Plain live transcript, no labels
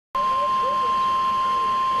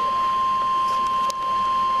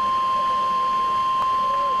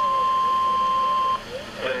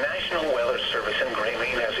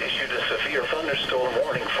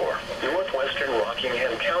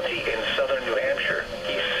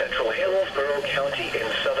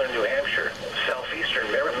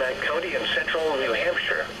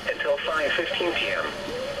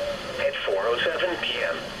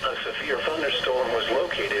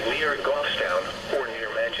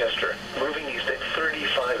Manchester, moving east at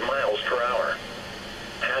 35 miles per hour.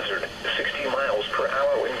 Hazard, 60 miles per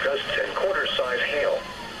hour wind gusts and quarter-size hail.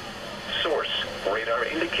 Source, radar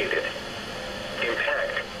indicated.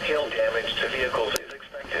 Impact, hail damage to vehicles is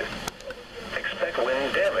expected. Expect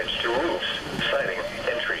wind damage to roofs, siding,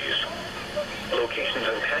 and trees. Locations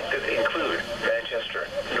impacted include Manchester,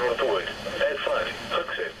 Northwood, Bedford,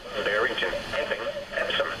 Hooksett, Barrington, Epping,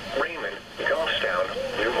 Epsom, Raymond, Goffstown,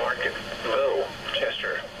 Newmarket, Bow,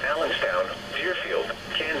 Chester, Allenstown, Deerfield,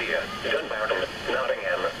 Candia, Dunbarton,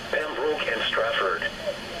 Nottingham, Pembroke, and Stratford.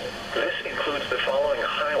 This includes the following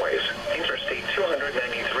highways: Interstate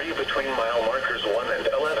 293 between mile markers 1 and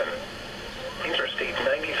 11. Interstate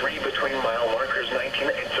 93 between mile markers 19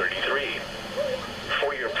 and 33.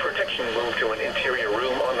 For your protection, move to an interior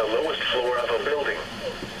room on the lowest floor of a building.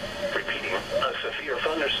 Repeating, a severe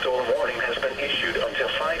thunderstorm warning has been issued until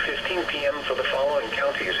 5:15 p.m. for the following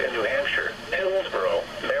counties in New Hampshire: Hillsborough,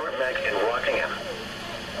 Merrimack, and Rockingham.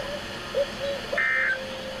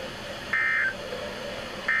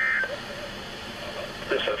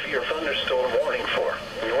 The severe thunderstorm warning for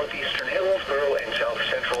northeastern Hillsborough and south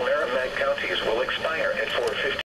central Merrimack counties will expire at 4:15.